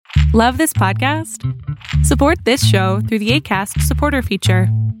Love this podcast? Support this show through the Acast supporter feature.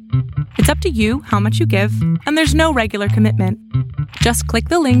 It's up to you how much you give, and there's no regular commitment. Just click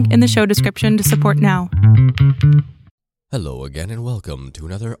the link in the show description to support now. Hello again and welcome to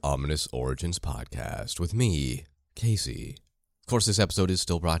another Ominous Origins podcast with me, Casey. Of course, this episode is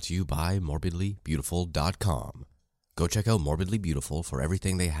still brought to you by morbidlybeautiful.com. Go check out Morbidly Beautiful for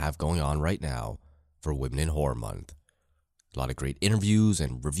everything they have going on right now for Women in Horror Month. A lot of great interviews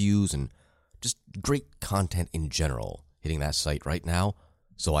and reviews and just great content in general hitting that site right now.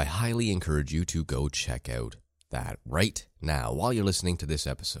 So I highly encourage you to go check out that right now while you're listening to this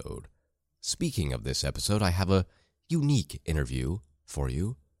episode. Speaking of this episode, I have a unique interview for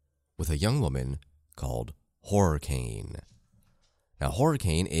you with a young woman called Horrorcane. Now,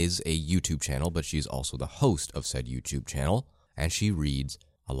 Horrorcane is a YouTube channel, but she's also the host of said YouTube channel, and she reads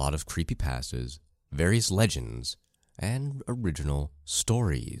a lot of creepypastas, various legends, and original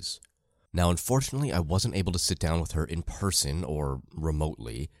stories. Now, unfortunately, I wasn't able to sit down with her in person or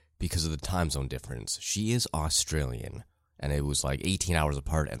remotely because of the time zone difference. She is Australian, and it was like 18 hours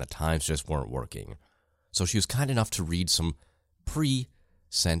apart, and the times just weren't working. So she was kind enough to read some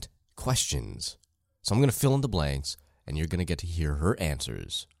pre-sent questions. So I'm going to fill in the blanks, and you're going to get to hear her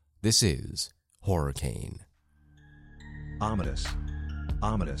answers. This is Horrorcane. Ominous.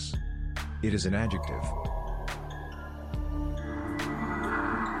 Ominous. It is an adjective.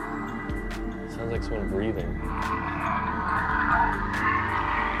 Sounds like someone breathing.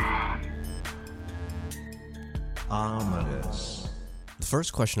 Ominous. The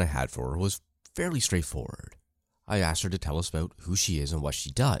first question I had for her was fairly straightforward. I asked her to tell us about who she is and what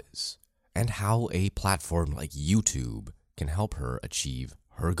she does, and how a platform like YouTube can help her achieve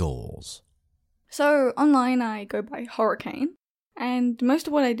her goals. So, online I go by Horrorcane, and most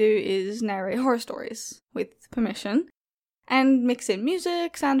of what I do is narrate horror stories, with permission, and mix in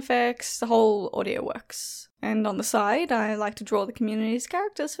music, sound effects, the whole audio works. And on the side, I like to draw the community's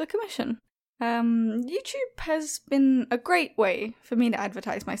characters for commission. YouTube has been a great way for me to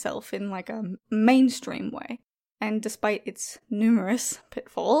advertise myself in like a mainstream way. And despite its numerous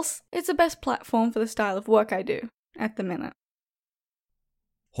pitfalls, it's the best platform for the style of work I do at the minute.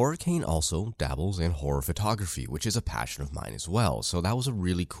 Horrorcane also dabbles in horror photography, which is a passion of mine as well, so that was a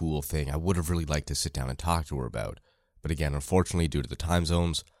really cool thing I would have really liked to sit down and talk to her about. But again, unfortunately, due to the time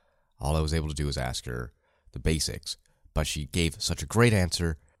zones, all I was able to do was ask her the basics. But she gave such a great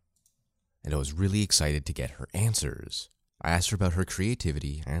answer, and I was really excited to get her answers. I asked her about her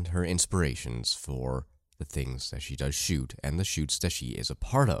creativity and her inspirations for the things that she does shoot and the shoots that she is a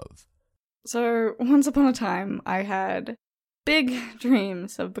part of. So, once upon a time, I had big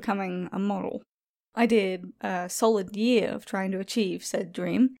dreams of becoming a model. I did a solid year of trying to achieve said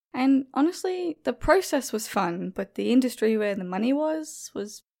dream, and honestly, the process was fun, but the industry where the money was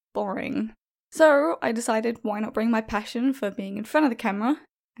boring. So, I decided why not bring my passion for being in front of the camera,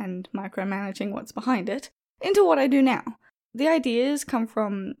 and micromanaging what's behind it, into what I do now. The ideas come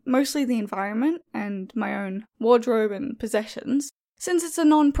from mostly the environment and my own wardrobe and possessions. Since it's a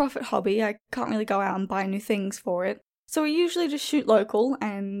non-profit hobby, I can't really go out and buy new things for it. So we usually just shoot local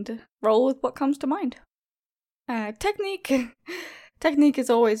and roll with what comes to mind. Technique is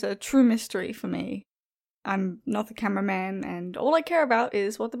always a true mystery for me. I'm not the cameraman, and all I care about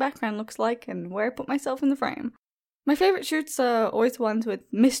is what the background looks like and where I put myself in the frame. My favourite shoots are always ones with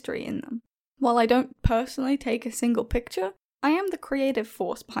mystery in them. While I don't personally take a single picture, I am the creative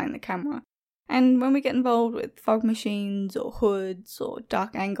force behind the camera. And when we get involved with fog machines or hoods or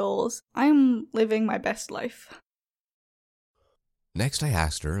dark angles, I am living my best life. Next, I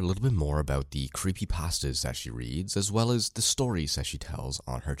asked her a little bit more about the creepypastas that she reads, as well as the stories that she tells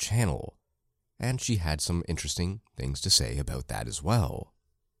on her channel. And she had some interesting things to say about that as well.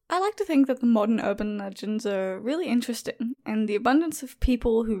 I like to think that the modern urban legends are really interesting, and the abundance of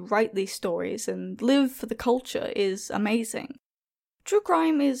people who write these stories and live for the culture is amazing. True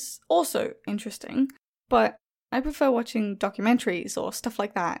crime is also interesting, but I prefer watching documentaries or stuff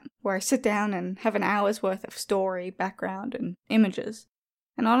like that, where I sit down and have an hour's worth of story, background, and images.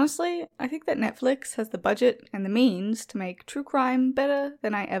 And honestly, I think that Netflix has the budget and the means to make true crime better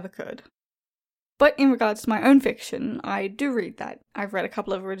than I ever could. But in regards to my own fiction, I do read that. I've read a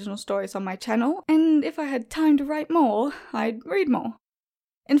couple of original stories on my channel, and if I had time to write more, I'd read more.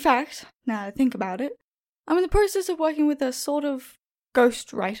 In fact, now that I think about it, I'm in the process of working with a sort of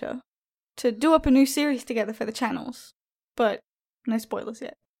ghost writer to do up a new series together for the channels. But no spoilers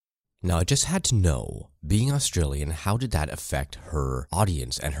yet. Now, I just had to know, being Australian, how did that affect her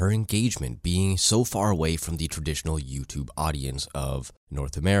audience and her engagement being so far away from the traditional YouTube audience of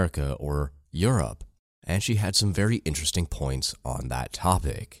North America or Europe? And she had some very interesting points on that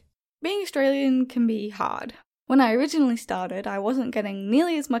topic. Being Australian can be hard. When I originally started, I wasn't getting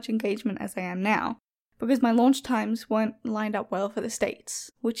nearly as much engagement as I am now, because my launch times weren't lined up well for the States,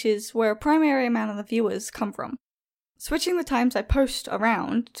 which is where a primary amount of the viewers come from. Switching the times I post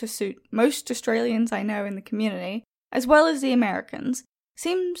around to suit most Australians I know in the community, as well as the Americans,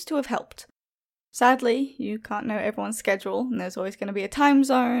 seems to have helped. Sadly, you can't know everyone's schedule, and there's always going to be a time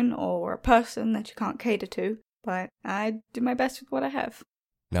zone or a person that you can't cater to, but I do my best with what I have.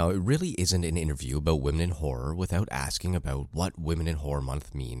 Now, it really isn't an interview about women in horror without asking about what Women in Horror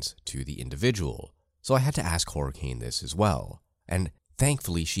Month means to the individual. So I had to ask Hurricane this as well. And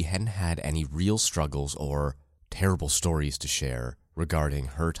thankfully, she hadn't had any real struggles or terrible stories to share regarding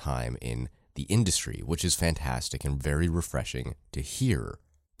her time in the industry, which is fantastic and very refreshing to hear.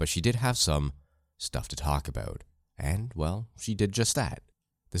 But she did have some stuff to talk about. And, well, she did just that.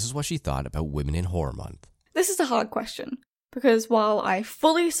 This is what she thought about Women in Horror Month. This is a hard question. Because while I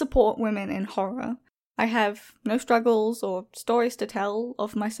fully support women in horror, I have no struggles or stories to tell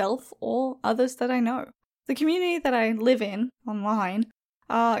of myself or others that I know. The community that I live in, online,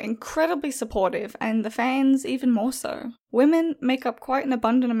 are incredibly supportive, and the fans even more so. Women make up quite an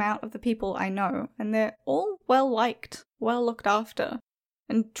abundant amount of the people I know, and they're all well liked, well looked after,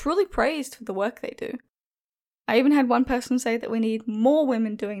 and truly praised for the work they do. I even had one person say that we need more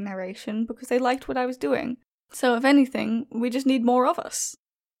women doing narration because they liked what I was doing. So if anything, we just need more of us.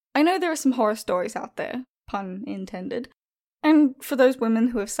 I know there are some horror stories out there, pun intended, and for those women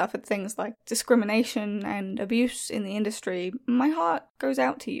who have suffered things like discrimination and abuse in the industry, my heart goes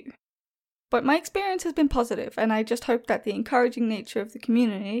out to you. But my experience has been positive, and I just hope that the encouraging nature of the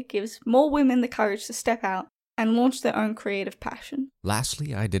community gives more women the courage to step out and launch their own creative passion.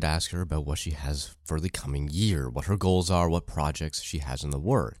 Lastly, I did ask her about what she has for the coming year, what her goals are, what projects she has in the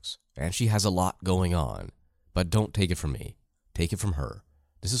works, and she has a lot going on. But don't take it from me. Take it from her.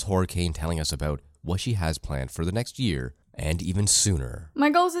 This is Hurricane telling us about what she has planned for the next year and even sooner. My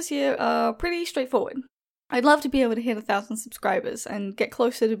goals this year are pretty straightforward. I'd love to be able to hit 1,000 subscribers and get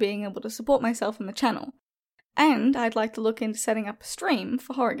closer to being able to support myself and the channel. And I'd like to look into setting up a stream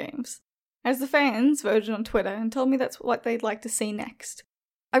for horror games, as the fans voted on Twitter and told me that's what they'd like to see next.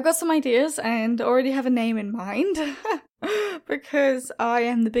 I've got some ideas and already have a name in mind, because I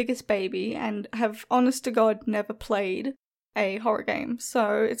am the biggest baby and have honest to God never played a horror game,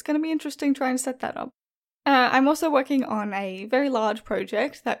 so it's going to be interesting trying to set that up. I'm also working on a very large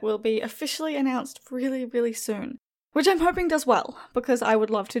project that will be officially announced really, really soon, which I'm hoping does well, because I would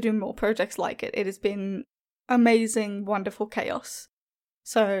love to do more projects like it. It has been amazing, wonderful chaos.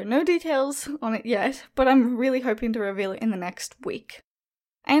 So no details on it yet, but I'm really hoping to reveal it in the next week.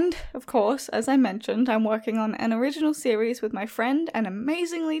 And, of course, as I mentioned, I'm working on an original series with my friend and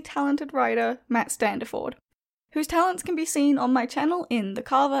amazingly talented writer, Matt Standiford, whose talents can be seen on my channel in The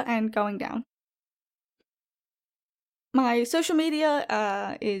Carver and Going Down. My social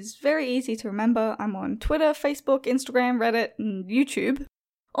media is very easy to remember. I'm on Twitter, Facebook, Instagram, Reddit, and YouTube,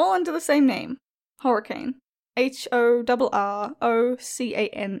 all under the same name, Hurricane. HORROCANE.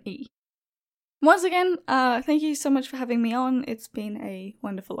 Once again, thank you so much for having me on. It's been a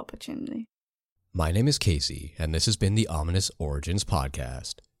wonderful opportunity. My name is Casey, and this has been the Ominous Origins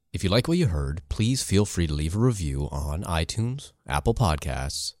Podcast. If you like what you heard, please feel free to leave a review on iTunes, Apple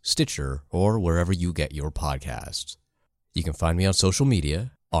Podcasts, Stitcher, or wherever you get your podcasts. You can find me on social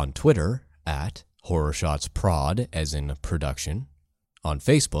media, on Twitter, at HorrorShotsProd, as in production, on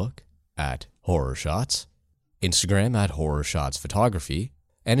Facebook, at HorrorShots, Instagram at HorrorShotsPhotography,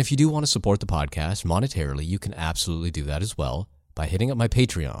 and if you do want to support the podcast monetarily, you can absolutely do that as well by hitting up my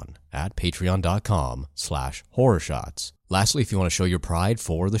Patreon at patreon.com/horrorshots. Lastly, if you want to show your pride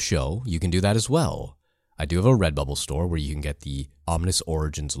for the show, you can do that as well. I do have a Redbubble store where you can get the Ominous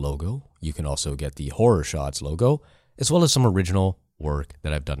Origins logo. You can also get the Horror Shots logo, as well as some original work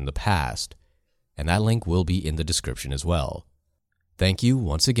that I've done in the past. And that link will be in the description as well. Thank you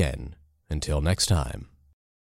once again. Until next time.